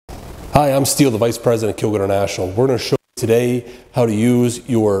Hi, I'm Steele, the Vice President of Kilgore International. We're going to show you today how to use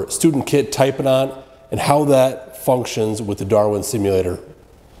your student kit Typodon and how that functions with the Darwin simulator.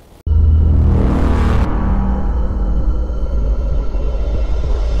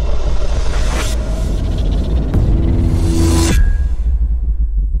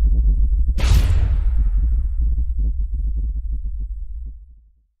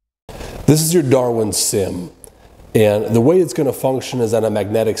 This is your Darwin Sim. And the way it's going to function is on a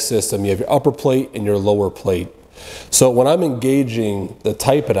magnetic system. You have your upper plate and your lower plate. So when I'm engaging the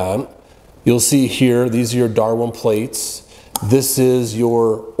Typodon, you'll see here, these are your Darwin plates. This is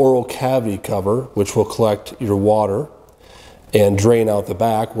your oral cavity cover, which will collect your water and drain out the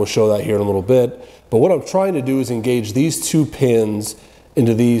back. We'll show that here in a little bit. But what I'm trying to do is engage these two pins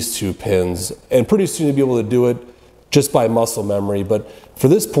into these two pins. And pretty soon you'll be able to do it just by muscle memory. But for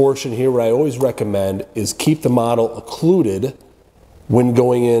this portion here, what I always recommend is keep the model occluded when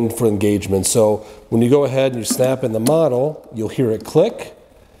going in for engagement. So when you go ahead and you snap in the model, you'll hear it click.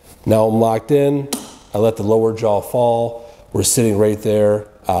 Now I'm locked in. I let the lower jaw fall. We're sitting right there,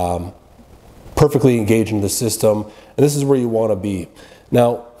 perfectly engaging the system. And this is where you want to be.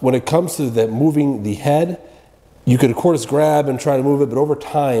 Now, when it comes to moving the head, you could of course grab and try to move it, but over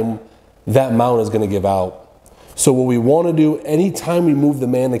time, that mount is going to give out. So what we want to do anytime we move the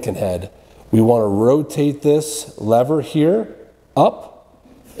mannequin head, we want to rotate this lever here up,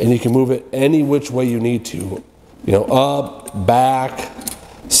 and you can move it any which way you need to. You know, up, back,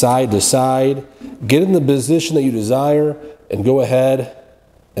 side to side. Get in the position that you desire and go ahead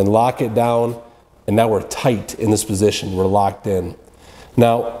and lock it down. And now we're tight in this position. We're locked in.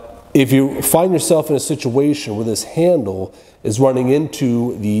 Now, if you find yourself in a situation where this handle is running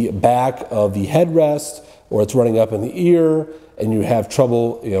into the back of the headrest, or it's running up in the ear, and you have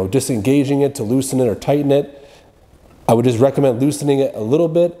trouble, disengaging it to loosen it or tighten it, I would just recommend loosening it a little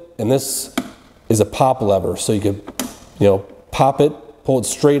bit. And this is a pop lever, so you could, pop it, pull it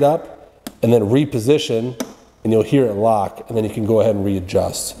straight up, and then reposition, and you'll hear it lock, and then you can go ahead and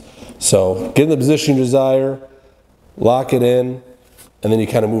readjust. So get in the position you desire, lock it in, and then you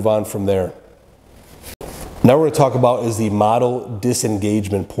kind of move on from there. Now we're going to talk about is the model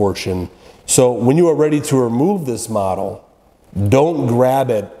disengagement portion. So when you are ready to remove this model, don't grab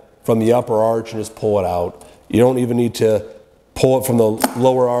it from the upper arch and just pull it out. You don't even need to pull it from the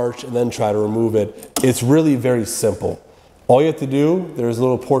lower arch and then try to remove it. It's really very simple. All you have to do, there's a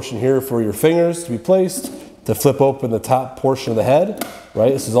little portion here for your fingers to be placed to flip open the top portion of the head,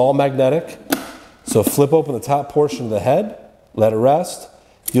 right? This is all magnetic. So flip open the top portion of the head, let it rest.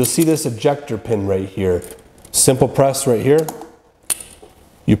 You'll see this ejector pin right here. Simple press right here.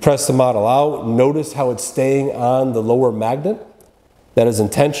 You press the model out. Notice how it's staying on the lower magnet. That is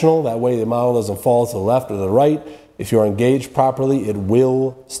intentional. That way the model doesn't fall to the left or the right. If you're engaged properly, it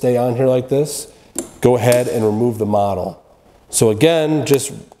will stay on here like this. Go ahead and remove the model. So again,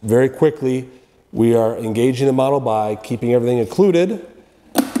 just very quickly, we are engaging the model by keeping everything occluded.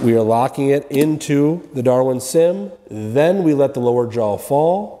 We are locking it into the Darwin Sim. Then we let the lower jaw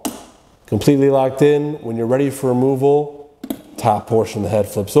fall. Completely locked in. When you're ready for removal, top portion of the head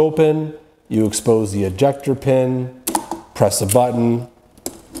flips open. You expose the ejector pin. Press a button.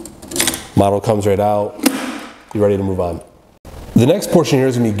 Model comes right out. You're ready to move on. The next portion here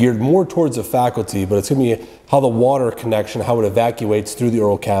is going to be geared more towards the faculty, but it's going to be how the water connection, how it evacuates through the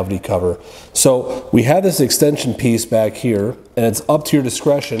oral cavity cover. So we have this extension piece back here, and it's up to your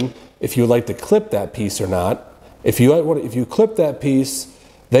discretion if you would like to clip that piece or not. If you clip that piece,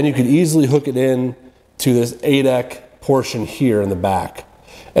 then you could easily hook it in to this A-Dec portion here in the back,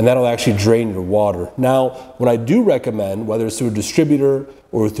 and that'll actually drain your water. Now, what I do recommend, whether it's through a distributor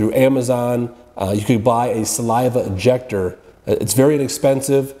or through Amazon, you could buy a saliva ejector. It's very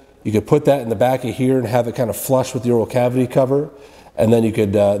inexpensive. You could put that in the back of here and have it kind of flush with the oral cavity cover, and then you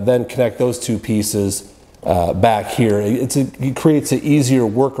could then connect those two pieces back here. It creates an easier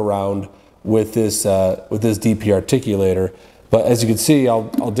workaround with this DP articulator. But as you can see,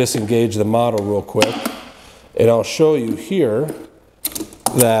 I'll disengage the model real quick, and I'll show you here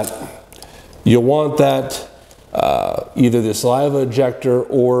that you'll want that either the saliva ejector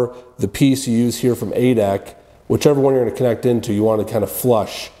or the piece you use here from A-Dec, whichever one you're going to connect into, you want to kind of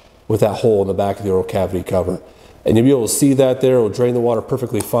flush with that hole in the back of the oral cavity cover. And you'll be able to see that there. It will drain the water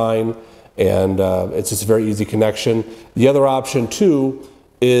perfectly fine, and it's just a very easy connection. The other option too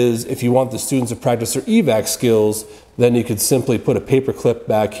is if you want the students to practice their evac skills, then you could simply put a paper clip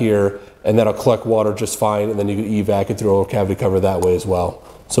back here and that'll collect water just fine, and then you can evac it through oral cavity cover that way as well.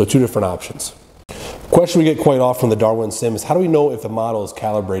 So two different options. Question we get quite often from the Darwin Sim is how do we know if the model is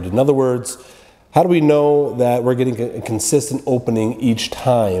calibrated? In other words, how do we know that we're getting a consistent opening each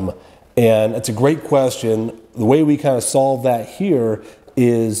time? And it's a great question. The way we kind of solve that here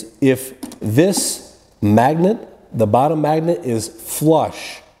is if this magnet, the bottom magnet, is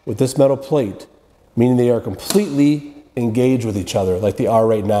flush with this metal plate, meaning they are completely engaged with each other like they are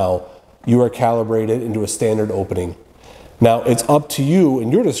right now, you are calibrated into a standard opening. Now, it's up to you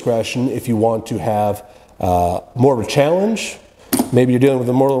and your discretion if you want to have more of a challenge. Maybe you're dealing with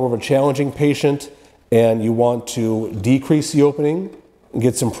a more of a challenging patient and you want to decrease the opening and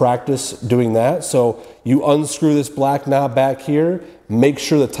get some practice doing that. So you unscrew this black knob back here, make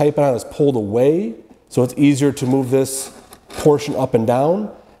sure the Type-On is pulled away so it's easier to move this portion up and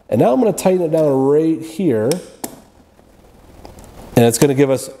down. And now I'm going to tighten it down right here, and it's going to give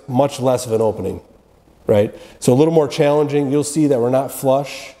us much less of an opening, right? So a little more challenging. You'll see that we're not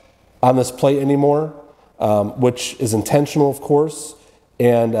flush on this plate anymore, which is intentional, of course.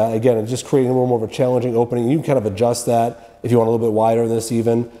 And again, it's just creating a little more of a challenging opening. You can kind of adjust that if you want a little bit wider than this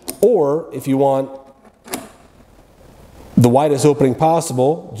even, or if you want the widest opening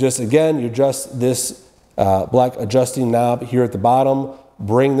possible, just again, you adjust this black adjusting knob here at the bottom,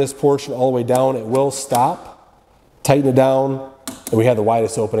 bring this portion all the way down, it will stop, tighten it down, and we have the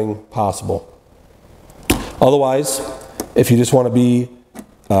widest opening possible. Otherwise, if you just want to be,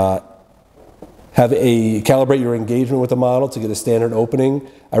 calibrate your engagement with the model to get a standard opening,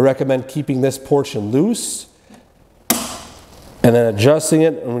 I recommend keeping this portion loose and then adjusting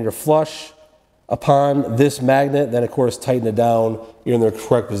it, and when you're flush upon this magnet, then of course tighten it down. You're in the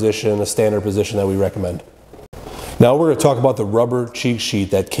correct position, the standard position that we recommend. Now we're going to talk about the rubber cheek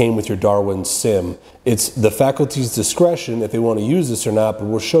sheet that came with your Darwin Sim. It's the faculty's discretion if they want to use this or not, but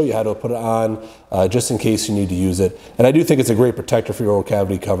we'll show you how to put it on just in case you need to use it. And I do think it's a great protector for your oral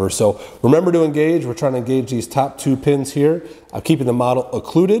cavity cover. So remember to engage. We're trying to engage these top two pins here. I'm keeping the model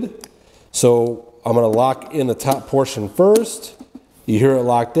occluded. So I'm going to lock in the top portion first. You hear it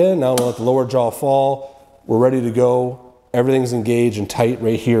locked in. Now I'm going to let the lower jaw fall. We're ready to go. Everything's engaged and tight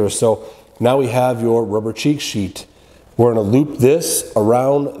right here. So now we have your rubber cheek sheet. We're going to loop this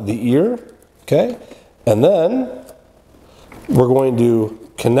around the ear, okay? And then we're going to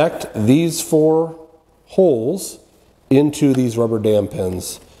connect these 4 holes into these rubber dam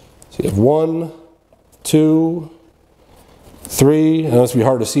pins. So you have 1, 2, 3. I know it's going to be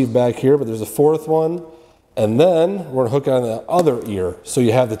hard to see back here, but there's a 4th one. And then we're going to hook it on the other ear. So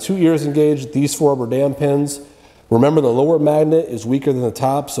you have the 2 ears engaged, these 4 rubber dam pins. Remember, the lower magnet is weaker than the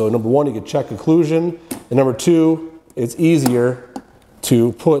top. So number 1, you can check occlusion. And number 2, it's easier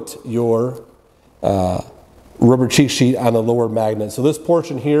to put your rubber cheek sheet on the lower magnet. So this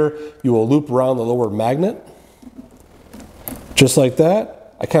portion here, you will loop around the lower magnet, just like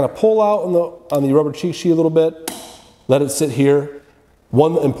that. I kind of pull out on the rubber cheek sheet a little bit, let it sit here.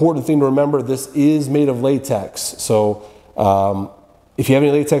 One important thing to remember, this is made of latex. So if you have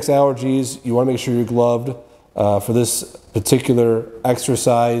any latex allergies, you want to make sure you're gloved for this particular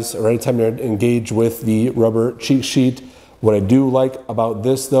exercise or anytime you're engaged with the rubber cheek sheet. What I do like about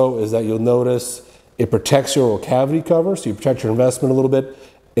this though is that you'll notice it protects your oral cavity cover, so you protect your investment a little bit,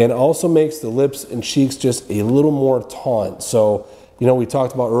 and also makes the lips and cheeks just a little more taut. So, you know, we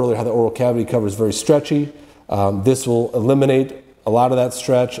talked about earlier how the oral cavity cover is very stretchy. This will eliminate a lot of that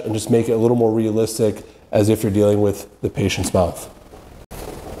stretch and just make it a little more realistic as if you're dealing with the patient's mouth.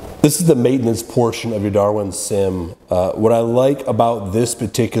 This is the maintenance portion of your Darwin Sim. What I like about this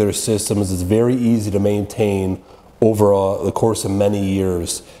particular system is it's very easy to maintain over the course of many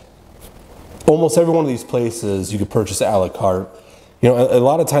years. Almost every one of these places you could purchase a la carte. You know, a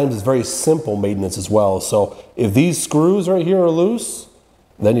lot of times it's very simple maintenance as well. So if these screws right here are loose,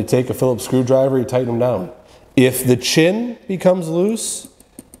 then you take a Phillips screwdriver, you tighten them down. If the chin becomes loose,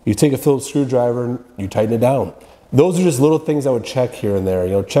 you take a Phillips screwdriver and you tighten it down. Those are just little things I would check here and there.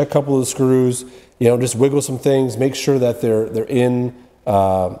 You know, check a couple of the screws, you know, just wiggle some things, make sure that they're in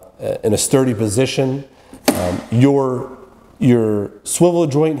a sturdy position. Your swivel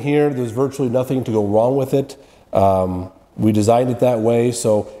joint here, there's virtually nothing to go wrong with it. We designed it that way,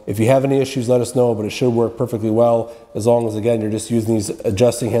 so if you have any issues, let us know, but it should work perfectly well as long as, again, you're just using these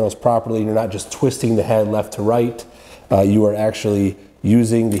adjusting handles properly and you're not just twisting the head left to right. You are actually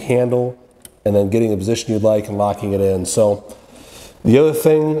using the handle and then getting a position you'd like and locking it in. So the other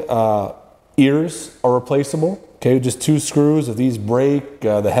thing, ears are replaceable. Okay, just 2 screws. If these break,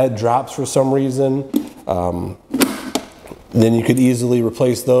 the head drops for some reason, then you could easily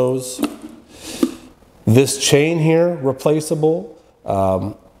replace those. This chain here, replaceable.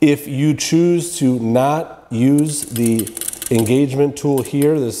 If you choose to not use the engagement tool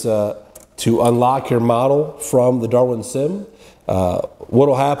here, this to unlock your model from the Darwin Sim, what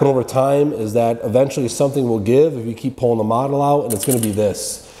will happen over time is that eventually something will give if you keep pulling the model out, and it's going to be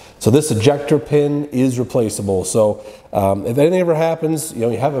this. So this ejector pin is replaceable. So if anything ever happens, you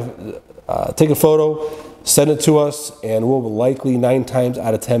have take a photo, send it to us, and we'll likely 9 times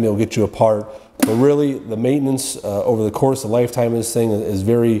out of 10 we'll get you a part. But really, the maintenance over the course of the lifetime of this thing is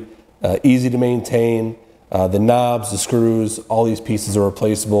very easy to maintain. The knobs, the screws, all these pieces are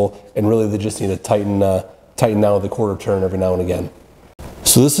replaceable, and really they just need to tighten down with the quarter turn every now and again.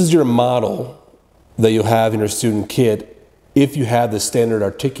 So this is your model that you'll have in your student kit. If you have the standard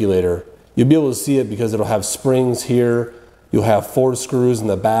articulator, you'll be able to see it because it'll have springs here. You'll have 4 screws in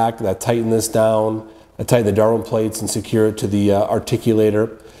the back that tighten this down, that tighten the Darwin plates and secure it to the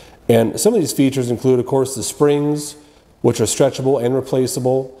articulator. And some of these features include, of course, the springs, which are stretchable and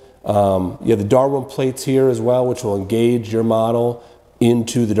replaceable. You have the Darwin plates here as well, which will engage your model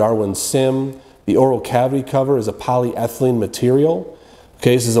into the Darwin Sim. The oral cavity cover is a polyethylene material.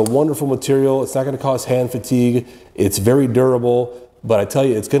 Okay, this is a wonderful material. It's not going to cause hand fatigue. It's very durable, but I tell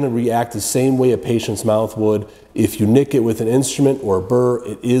you, it's going to react the same way a patient's mouth would. If you nick it with an instrument or a burr,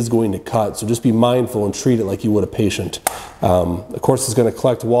 it is going to cut. So just be mindful and treat it like you would a patient. Of course, it's going to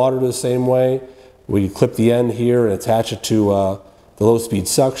collect water the same way. We clip the end here and attach it to the low-speed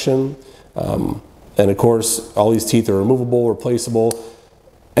suction. And of course, all these teeth are removable, replaceable.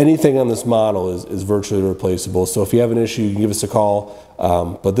 Anything on this model is virtually replaceable. So if you have an issue, you can give us a call.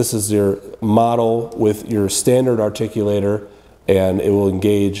 But this is your model with your standard articulator, and it will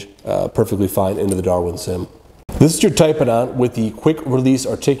engage perfectly fine into the Darwin Sim. This is your Typodont with the quick release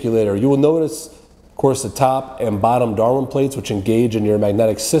articulator. You will notice, of course, the top and bottom Darwin plates, which engage in your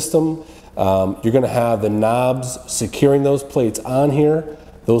magnetic system. You're going to have the knobs securing those plates on here.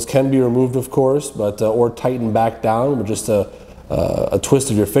 Those can be removed, of course, but or tightened back down with just a twist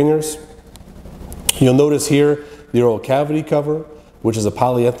of your fingers. You'll notice here the oral cavity cover, which is a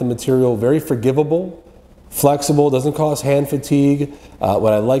polyethylene material, very forgivable, flexible, doesn't cause hand fatigue.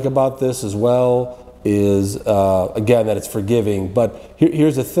 What I like about this as well is, again, that it's forgiving. But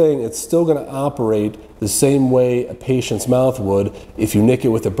here's the thing, it's still going to operate the same way a patient's mouth would. If you nick it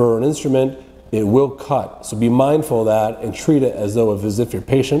with a burr and instrument, it will cut. So be mindful of that and treat it as if you're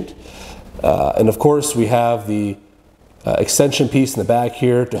patient. And of course, we have the extension piece in the back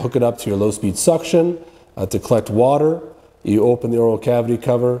here to hook it up to your low-speed suction to collect water. You open the oral cavity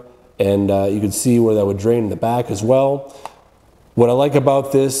cover, and you can see where that would drain in the back as well. What I like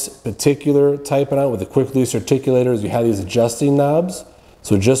about this particular Typodont with the quick release articulator is you have these adjusting knobs.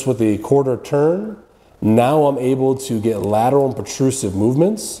 So just with the quarter turn, now I'm able to get lateral and protrusive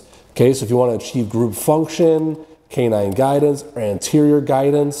movements. Okay, so if you want to achieve group function, canine guidance, or anterior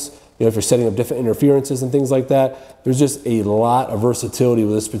guidance, if you're setting up different interferences and things like that, there's just a lot of versatility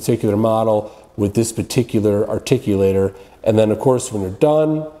with this particular model, with this particular articulator. And then of course, when you're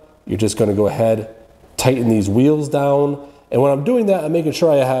done, you're just going to go ahead, tighten these wheels down. And when I'm doing that, I'm making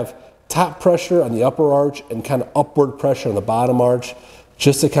sure I have top pressure on the upper arch and kind of upward pressure on the bottom arch,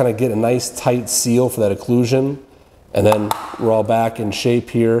 just to kind of get a nice tight seal for that occlusion. And then we're all back in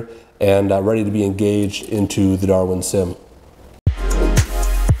shape here and ready to be engaged into the Darwin Sim.